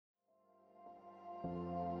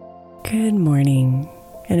Good morning,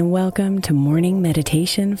 and welcome to Morning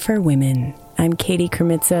Meditation for Women. I'm Katie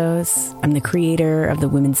Kremitzos. I'm the creator of the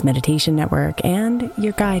Women's Meditation Network and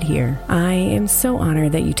your guide here. I am so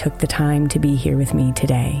honored that you took the time to be here with me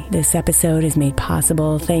today. This episode is made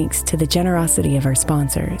possible thanks to the generosity of our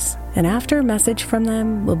sponsors. And after a message from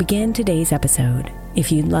them, we'll begin today's episode.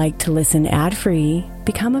 If you'd like to listen ad-free,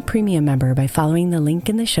 become a premium member by following the link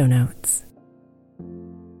in the show notes.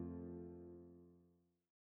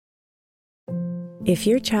 If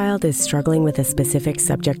your child is struggling with a specific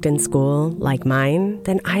subject in school, like mine,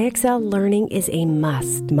 then IXL Learning is a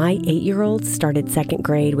must. My 8-year-old started second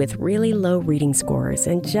grade with really low reading scores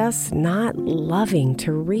and just not loving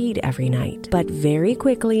to read every night. But very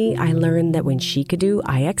quickly, I learned that when she could do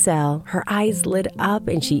IXL, her eyes lit up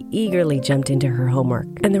and she eagerly jumped into her homework.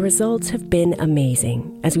 And the results have been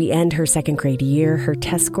amazing. As we end her second grade year, her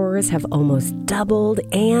test scores have almost doubled,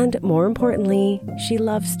 and more importantly, she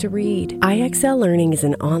loves to read. IXL Learning is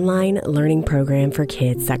an online learning program for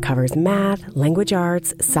kids that covers math, language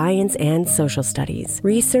arts, science, and social studies.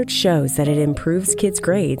 Research shows that it improves kids'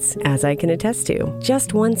 grades, as I can attest to.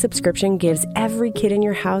 Just one subscription gives every kid in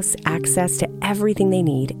your house access to everything they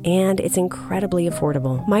need, and it's incredibly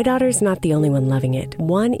affordable. My daughter's not the only one loving it.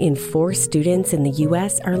 1 in 4 students in the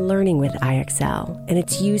U.S. are learning with IXL, and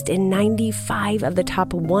it's used in 95 of the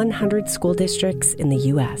top 100 school districts in the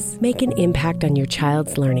U.S. Make an impact on your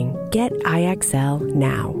child's learning. Get IXL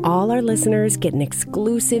now. All our listeners get an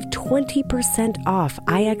exclusive 20% off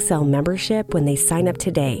IXL membership when they sign up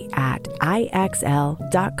today at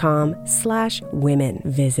IXL.com/women.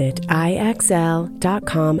 Visit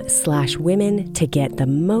IXL.com/women to get the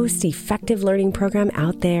most effective learning program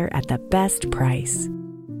out there at the best price.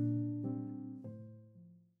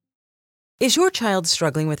 Is your child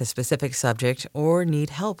struggling with a specific subject or need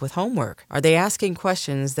help with homework? Are they asking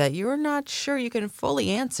questions that you're not sure you can fully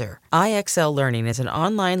answer? IXL Learning is an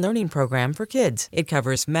online learning program for kids. It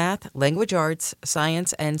covers math, language arts,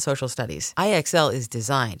 science, and social studies. IXL is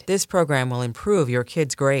designed. This program will improve your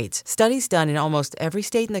kids' grades. Studies done in almost every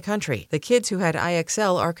state in the country. The kids who had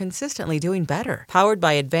IXL are consistently doing better. Powered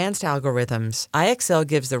by advanced algorithms, IXL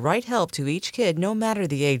gives the right help to each kid no matter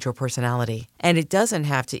the age or personality. And it doesn't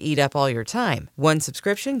have to eat up all your time. One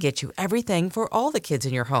subscription gets you everything for all the kids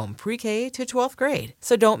in your home, pre-K to 12th grade.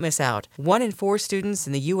 So don't miss out. 1 in 4 students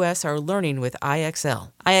in the U.S. are learning with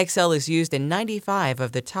IXL. IXL is used in 95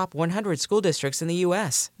 of the top 100 school districts in the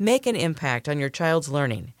U.S. Make an impact on your child's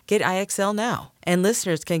learning. Get IXL now. And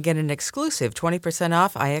listeners can get an exclusive 20%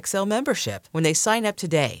 off IXL membership when they sign up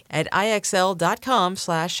today at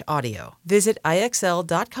IXL.com/audio. Visit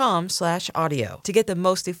IXL.com/audio to get the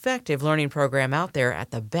most effective learning program out there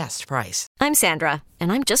at the best price. I'm Sandra,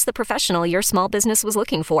 and I'm just the professional your small business was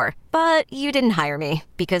looking for. But you didn't hire me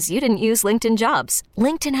because you didn't use LinkedIn Jobs.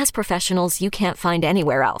 LinkedIn has professionals you can't find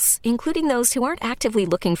anywhere else, including those who aren't actively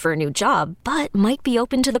looking for a new job, but might be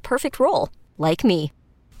open to the perfect role, like me.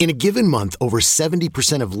 In a given month, over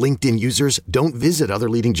 70% of LinkedIn users don't visit other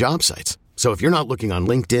leading job sites. So if you're not looking on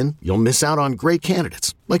LinkedIn, you'll miss out on great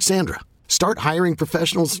candidates like Sandra. Start hiring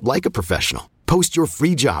professionals like a professional. Post your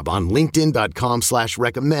free job on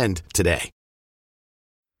linkedin.com/recommend today.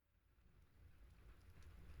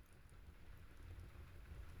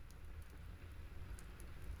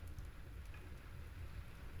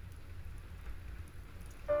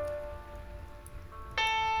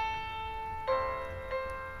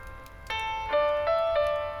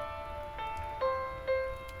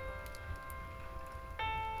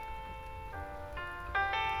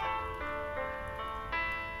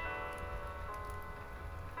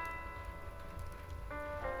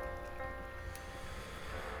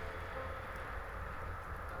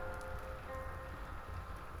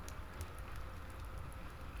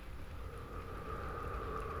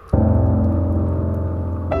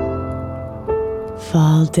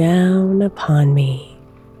 Fall down upon me,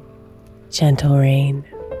 gentle rain,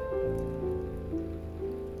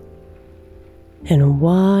 and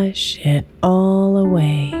wash it all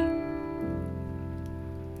away.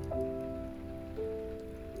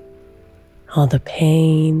 All the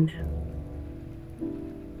pain,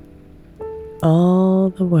 all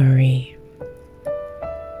the worry,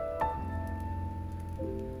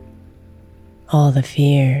 all the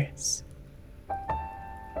fears.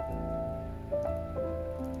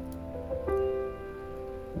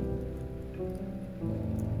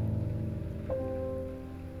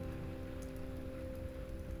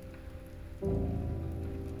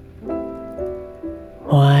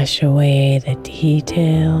 Wash away the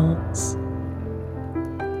details,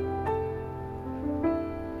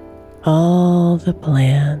 all the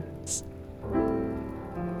plans,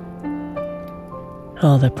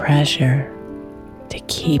 all the pressure to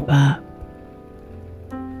keep up.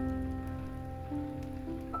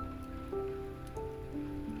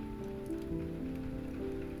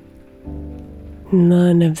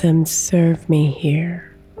 None of them serve me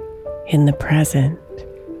here in the present.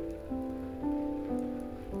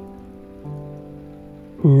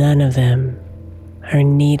 None of them are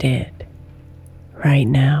needed right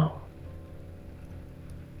now.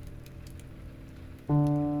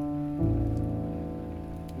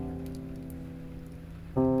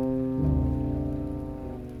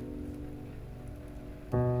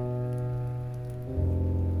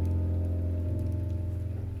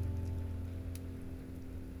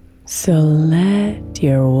 So let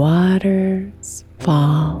your waters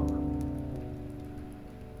fall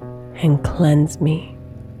and cleanse me.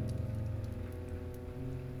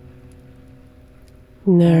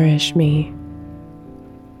 Nourish me.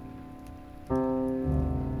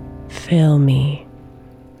 Fill me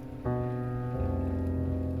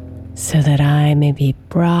so that I may be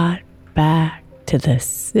brought back to the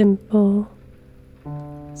simple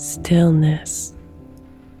stillness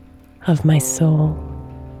of my soul.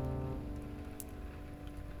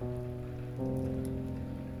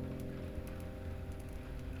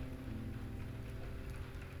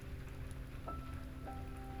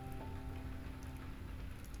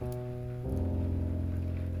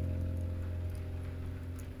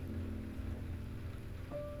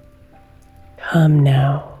 Come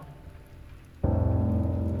now,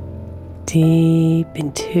 deep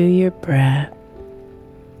into your breath.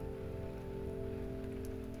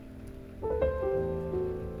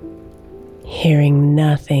 Hearing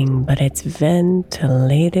nothing but its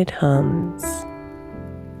ventilated hums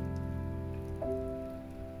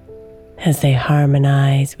as they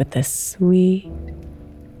harmonize with the sweet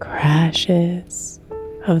crashes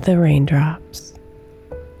of the raindrops.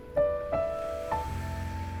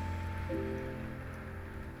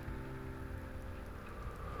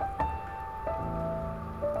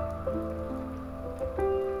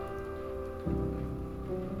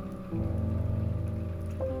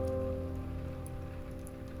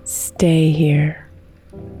 Stay here.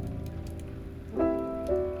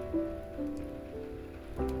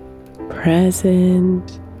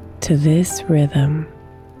 Present to this rhythm,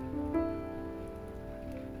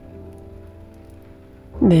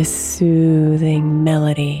 this soothing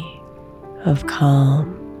melody of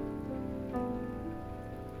calm,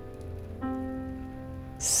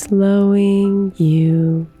 slowing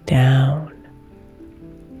you down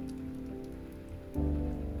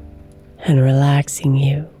and relaxing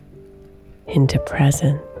you into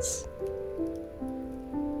presence.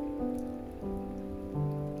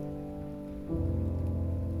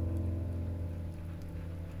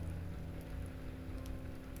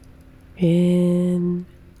 In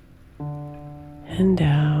and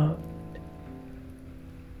out,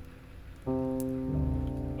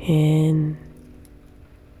 in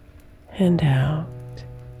and out.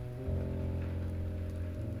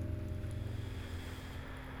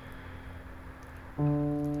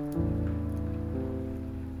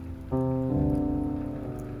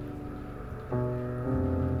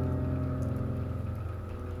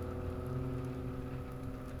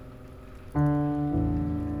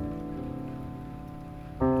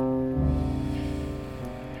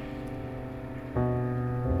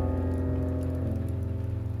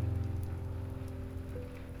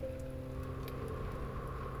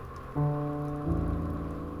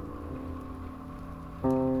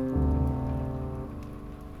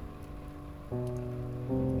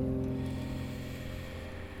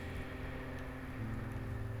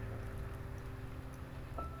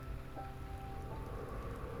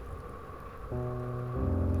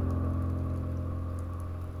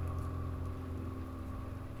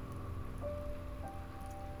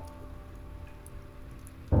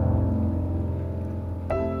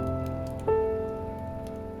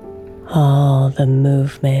 All the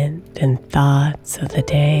movement and thoughts of the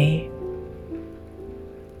day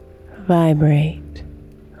vibrate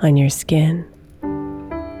on your skin.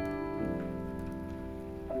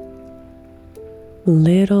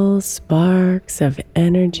 Little sparks of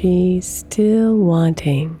energy still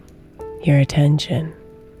wanting your attention.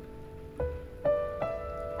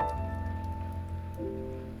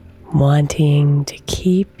 Wanting to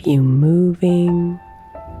keep you moving,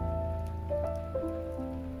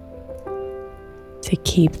 to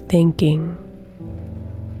keep thinking,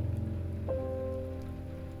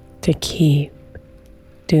 to keep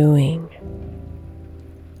doing,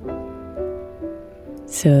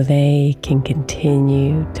 so they can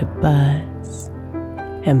continue to buzz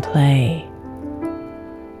and play.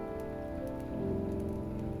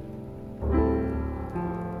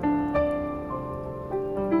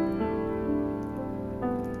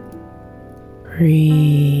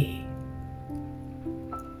 free.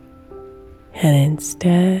 And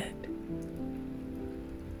instead,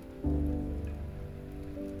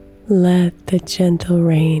 let the gentle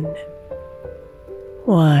rain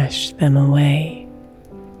wash them away.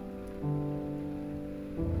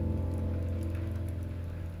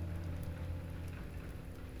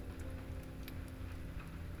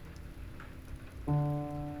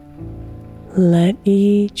 Let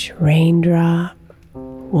each raindrop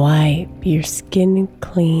wipe your skin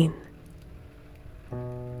clean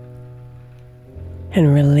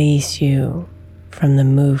and release you from the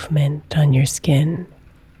movement on your skin.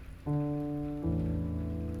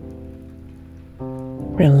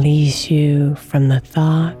 Release you from the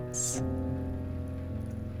thoughts.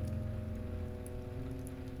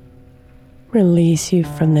 Release you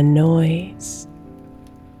from the noise.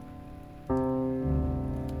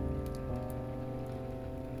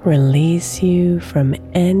 Release you from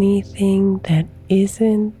anything that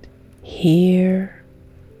isn't here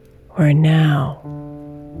or now.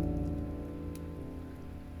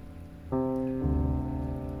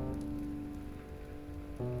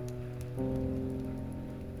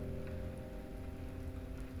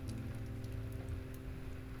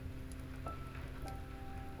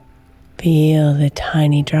 Feel the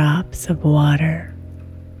tiny drops of water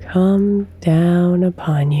come down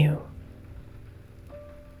upon you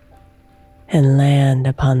and land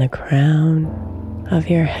upon the crown of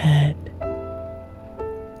your head.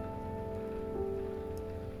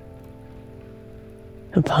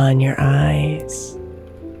 Upon your eyes,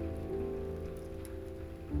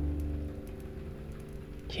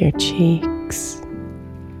 your cheeks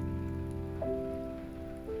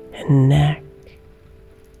and neck.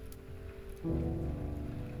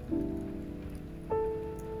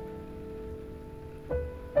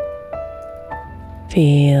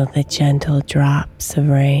 Feel the gentle drops of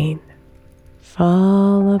rain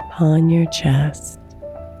fall upon your chest,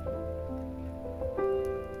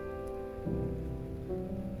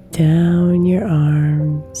 down your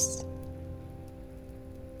arms,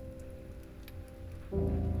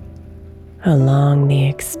 along the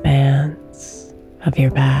expanse of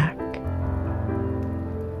your back,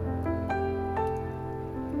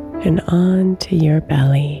 and onto your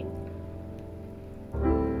belly.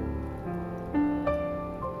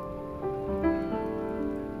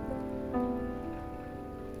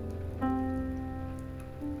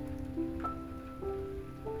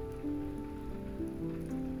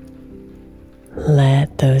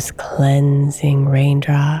 Let those cleansing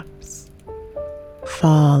raindrops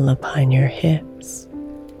fall upon your hips,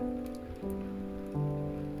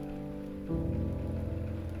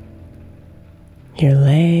 your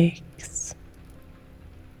legs,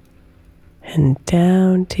 and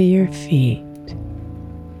down to your feet.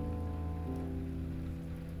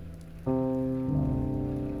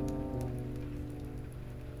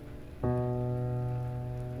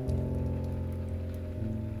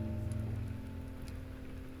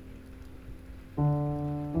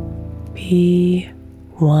 Be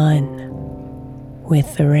one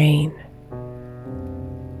with the rain.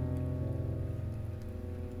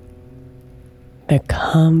 The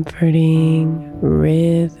comforting,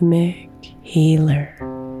 rhythmic healer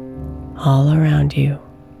all around you.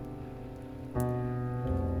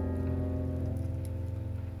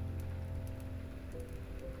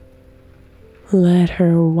 Let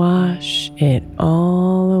her wash it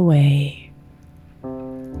all away,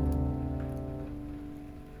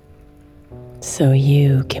 so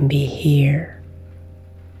you can be here.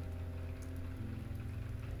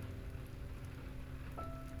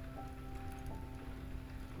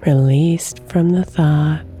 Released from the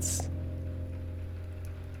thoughts,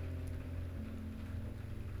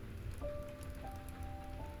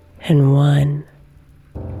 and one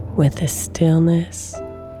with the stillness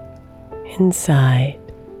inside.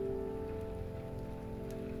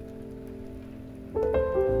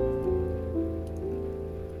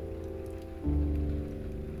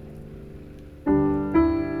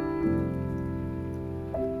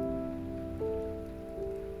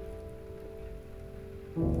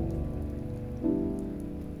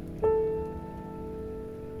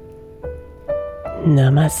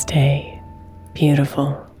 Namaste,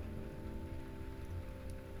 beautiful.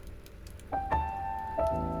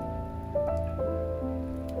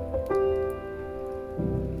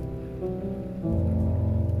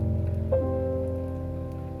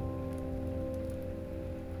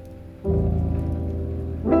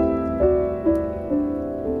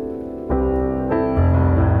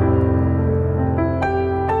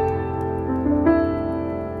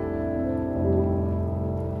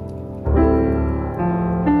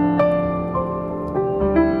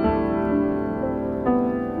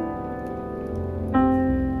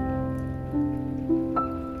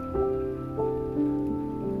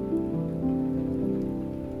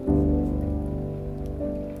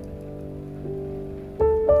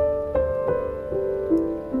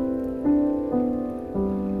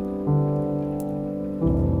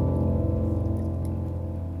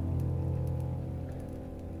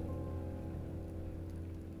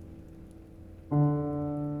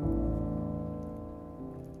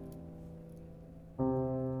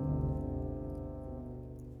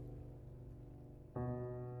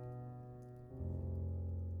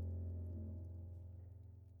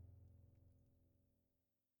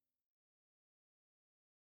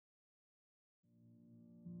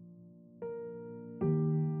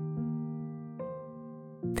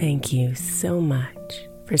 Thank you so much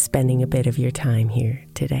for spending a bit of your time here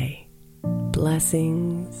today.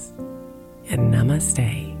 Blessings and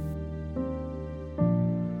namaste.